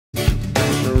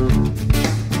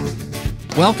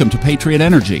Welcome to Patriot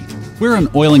Energy. We're an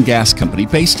oil and gas company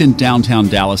based in downtown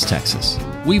Dallas, Texas.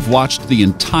 We've watched the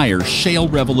entire shale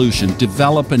revolution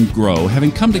develop and grow,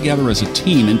 having come together as a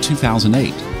team in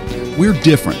 2008. We're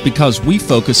different because we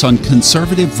focus on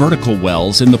conservative vertical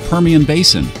wells in the Permian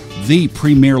Basin, the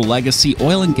premier legacy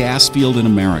oil and gas field in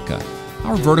America.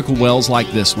 Our vertical wells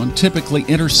like this one typically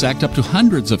intersect up to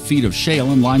hundreds of feet of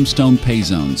shale and limestone pay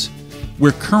zones.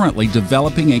 We're currently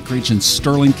developing acreage in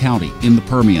Sterling County in the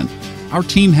Permian. Our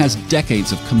team has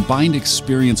decades of combined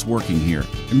experience working here,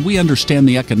 and we understand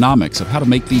the economics of how to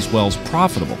make these wells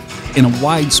profitable in a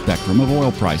wide spectrum of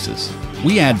oil prices.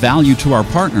 We add value to our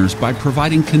partners by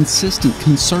providing consistent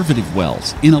conservative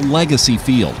wells in a legacy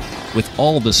field with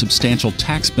all the substantial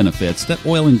tax benefits that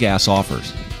oil and gas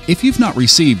offers. If you've not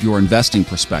received your investing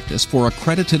prospectus for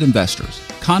accredited investors,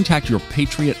 contact your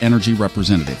Patriot Energy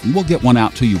representative and we'll get one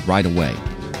out to you right away.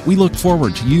 We look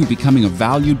forward to you becoming a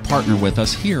valued partner with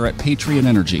us here at Patriot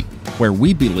Energy, where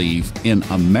we believe in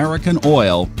American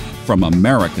oil from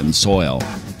American soil.